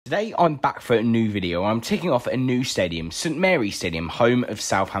Today I'm back for a new video. I'm taking off at a new stadium, St Mary's Stadium, home of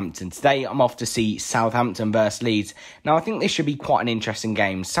Southampton. Today I'm off to see Southampton versus Leeds. Now I think this should be quite an interesting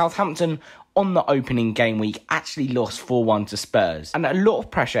game. Southampton on the opening game week actually lost 4-1 to Spurs, and a lot of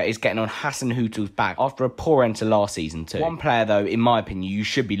pressure is getting on Hassan Hüttl's back after a poor end to last season too. One player though, in my opinion, you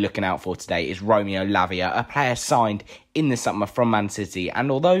should be looking out for today is Romeo Lavia, a player signed in the summer from Man City, and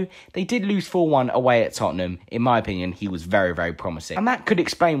although they did lose 4-1 away at Tottenham, in my opinion he was very, very promising, and that could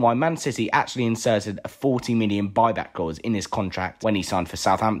explain why Man City actually inserted a 40 million buyback clause in his contract when he signed for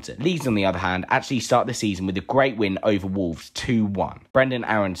Southampton. Leeds on the other hand actually start the season with a great win over Wolves 2-1. Brendan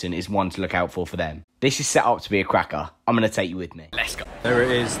Aronson is one to look out for them. This is set up to be a cracker. I'm going to take you with me. Let's go. There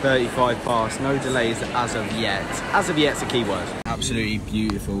it is, 35 past, no delays as of yet. As of yet's a key word. Absolutely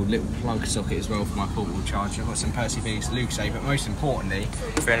beautiful, little plug socket as well for my portable charger. I've got some Perseverance Lucas, but most importantly,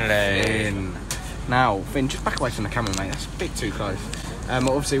 Finn. Now, Finn, just back away from the camera, mate. That's a bit too close.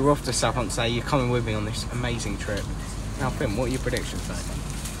 Obviously, we're off to Southampton today. You're coming with me on this amazing trip. Now, Finn, what are your predictions, mate?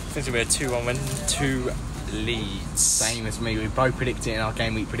 I think it'll be a 2-1 win to Leeds. Same as me. We both predicted in our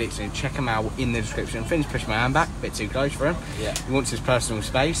game week prediction. Check them out in the description. Finn's pushed my hand back, a bit too close for him. Yeah. He wants his personal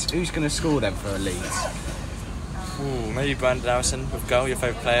space. Who's going to score then for Leeds? Ooh, maybe Brendan Aronson with goal, your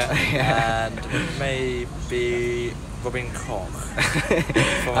favourite player. Yeah. And maybe Robin Koch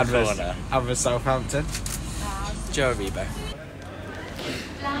from a corner. Other Southampton. Joe Rebo.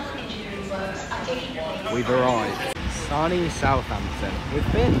 We've arrived. Sunny Southampton with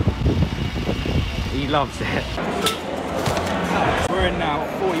Finn. He loves it. We're in now,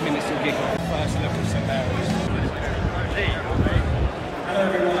 40 minutes to kick off. First look at St Mary's.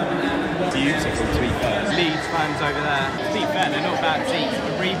 Beautiful, to be fair. Leeds fans over there. To be fair, they're not bad seats.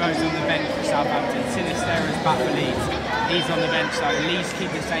 Rebo's on the bench for Southampton. Sinisterra's back for Leeds. He's on the bench, so Leeds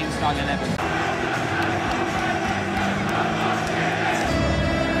keep the same style 11.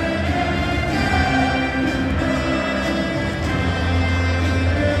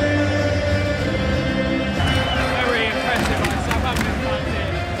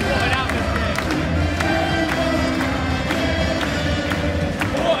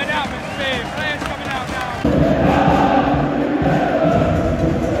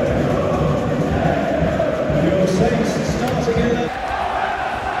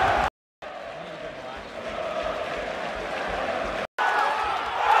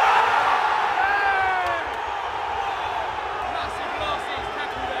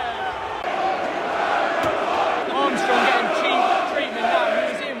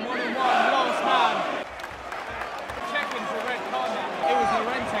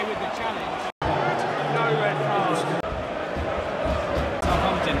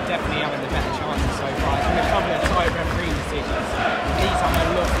 Definitely having the better chances so far. It's been a couple of tight referee decisions. Leeds have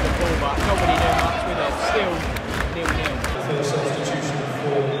a lot of the ball, but not really doing much with it. Still 0-0. First substitution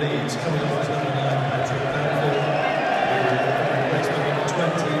for Leeds coming off number 9, Patrick Bamford.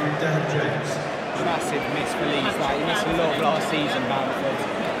 20, Dan James. Massive miss for Leeds. Like, he missed a lot last season, Bamford.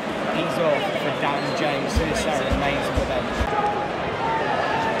 He's off for Dan James. Sinisterra remains on the bench.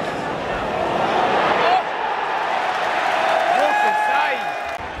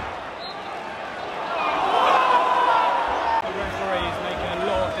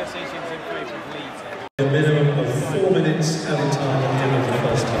 A minimum of 4 minutes added time at the end of the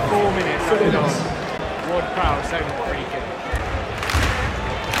first half. 4 minutes added on. Ward Prowse over the free kick.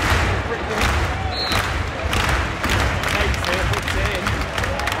 Takes it, puts it in.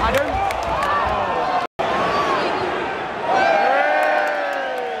 I don't... Oh.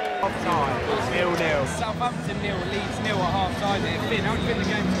 Offside. 0-0. Southampton 0, Leeds 0 at half-time here. Finn, how do you think the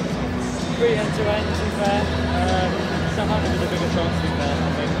game was? Pretty end-to-end, to be fair. Southampton was a bigger chance, to be fair,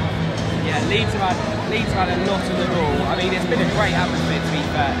 I think. Yeah, Leeds have had a lot of the ball. I mean, it's been a great atmosphere, to be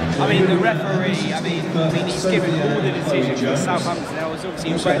fair. I mean, the referee, he's given all the decisions for Southampton. There was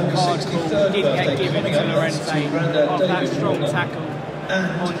obviously a red card call, didn't get given to Llorente after that strong tackle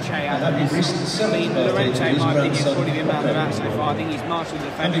on Che Adams. I mean, Llorente, in my opinion, is probably the man of that so far. I think he's marshalled the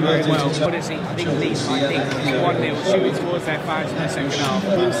defender very well. Honestly, I think Leeds might think it's 1-0, shooting towards their fans in the second half.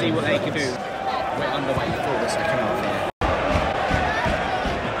 We'll see what they can do. We're underway for the second half here.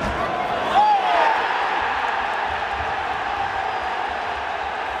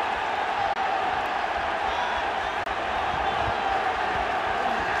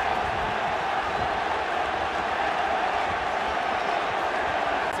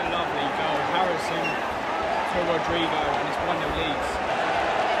 To Rodrigo, and it's 1-0 Leeds.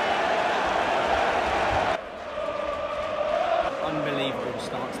 Unbelievable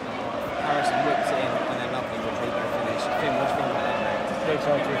start to the half. Harrison whips it in, and then lovely Rodrigo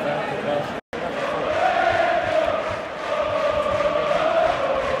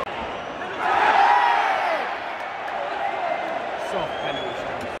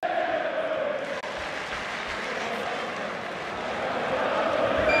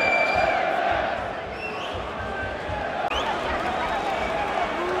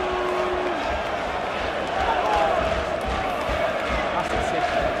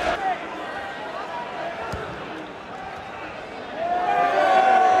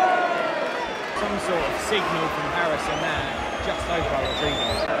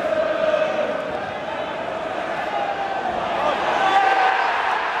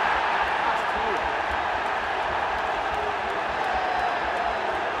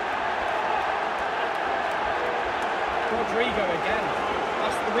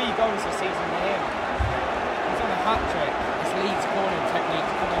goals this season for him. He's on a hat-trick. This Leeds corner technique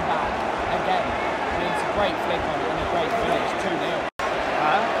coming back again. I mean, it's a great flick on it and a great finish, 2-0.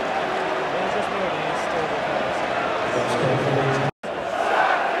 It's just weird, he's still with us.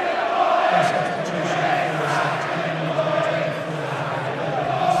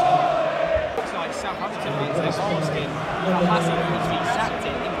 Looks like Southampton wants their basket. Hassan usually sacked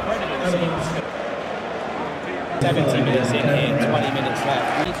it. Incredible scenes. 70 minutes in here, 20 minutes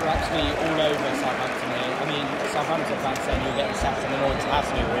left. Leeds are actually all over Southampton here. I mean, Southampton fans saying you'll get sacked and annoyed to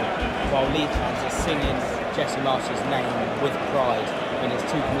Hassan, while Leeds fans are singing Jesse Marsh's name with pride. I mean, it's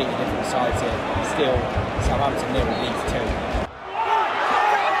two completely different sides here. Still, Southampton 0, Leeds 2.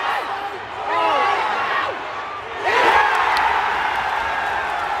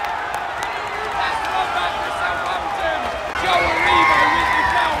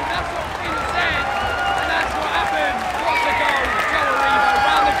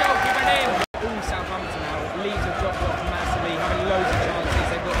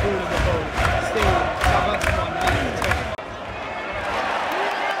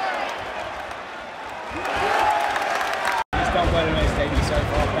 Well in his debut so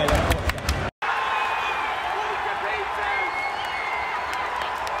far, played on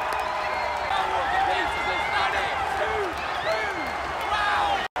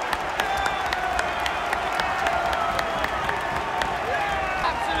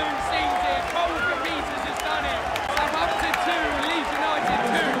absolute scenes here. Cole Peters has done it. Southampton 2, Leeds United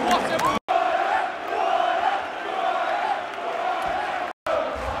 2. What a ball!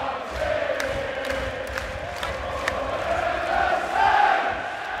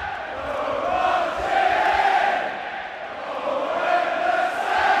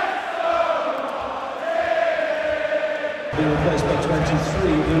 Being replaced by 23,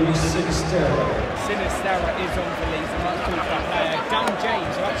 Luis Sinisterra. Sinisterra is on for Leeds, a much talked about player. Dan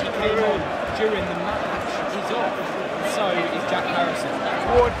James, who actually came on during the match, is off. So is Jack Harrison.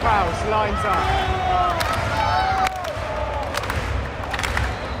 Ward Prowse lines up.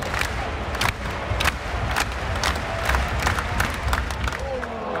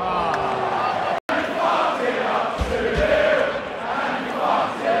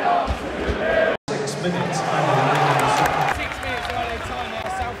 Minutes. 6 minutes early time now.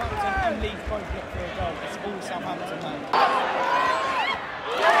 Southampton and Leeds both look for a goal. It's all Southampton now.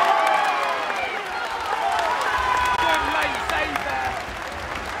 Good late save there.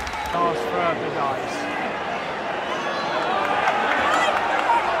 Pass further, guys.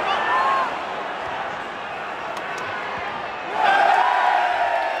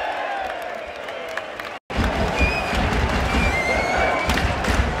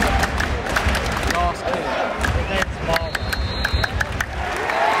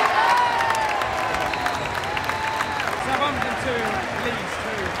 Southampton 2, Leeds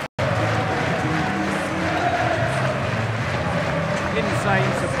 2.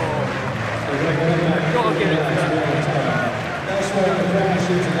 Insane support. Got to give it to them.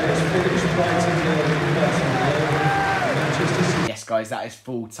 Yes, guys, that is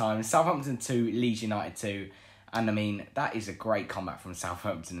full time. Southampton 2, Leeds United 2. And I mean, that is a great comeback from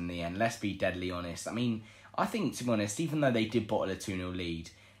Southampton in the end. Let's be deadly honest. I mean, I think, to be honest, even though they did bottle a 2-0 lead,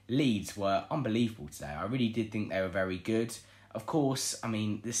 Leeds were unbelievable today. I really did think they were very good. Of course, I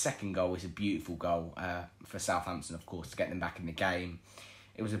mean, the second goal was a beautiful goal for Southampton, of course, to get them back in the game.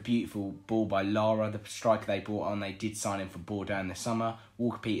 It was a beautiful ball by Lara, the striker they brought on. They did sign him for Bordeaux in the summer.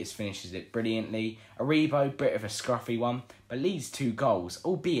 Walker Peters finishes it brilliantly. Aribo, bit of a scruffy one. But Leeds 2 goals,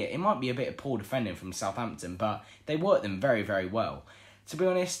 albeit it might be a bit of poor defending from Southampton, but they worked them very, very well. To be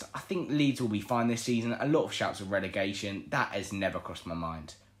honest, I think Leeds will be fine this season. A lot of shouts of relegation. That has never crossed my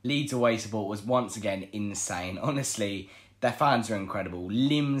mind. Leeds away support was once again insane. Honestly, their fans are incredible.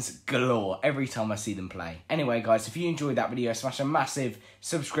 Limbs galore every time I see them play. Anyway, guys, if you enjoyed that video, smash a massive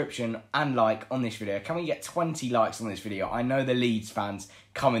subscription and like on this video. Can we get 20 likes on this video? I know the Leeds fans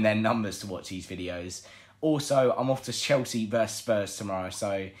come in their numbers to watch these videos. Also, I'm off to Chelsea versus Spurs tomorrow,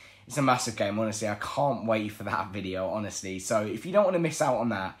 so it's a massive game. Honestly, I can't wait for that video, honestly. So if you don't want to miss out on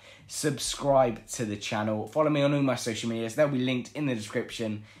that, subscribe to the channel. Follow me on all my social medias. They'll be linked in the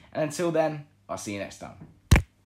description. And until then, I'll see you next time.